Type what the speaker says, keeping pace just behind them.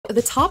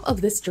the top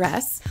of this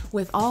dress,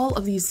 with all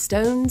of these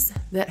stones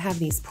that have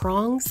these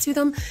prongs to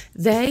them,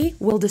 they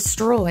will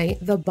destroy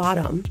the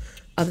bottom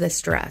of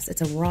this dress.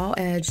 It's a raw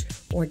edge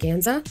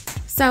organza.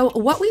 So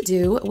what we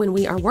do when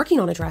we are working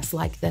on a dress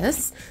like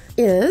this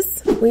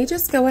is we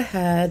just go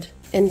ahead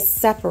and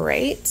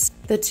separate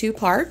the two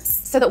parts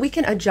so that we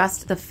can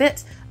adjust the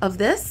fit of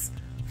this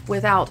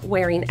without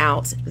wearing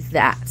out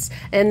that.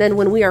 And then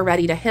when we are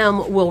ready to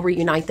hem, we'll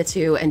reunite the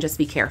two and just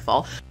be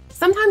careful.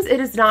 Sometimes it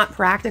is not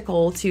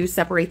practical to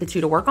separate the two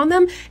to work on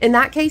them. In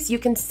that case, you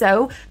can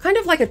sew kind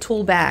of like a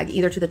tool bag,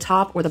 either to the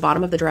top or the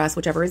bottom of the dress,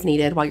 whichever is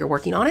needed while you're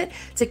working on it,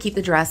 to keep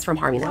the dress from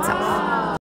harming itself.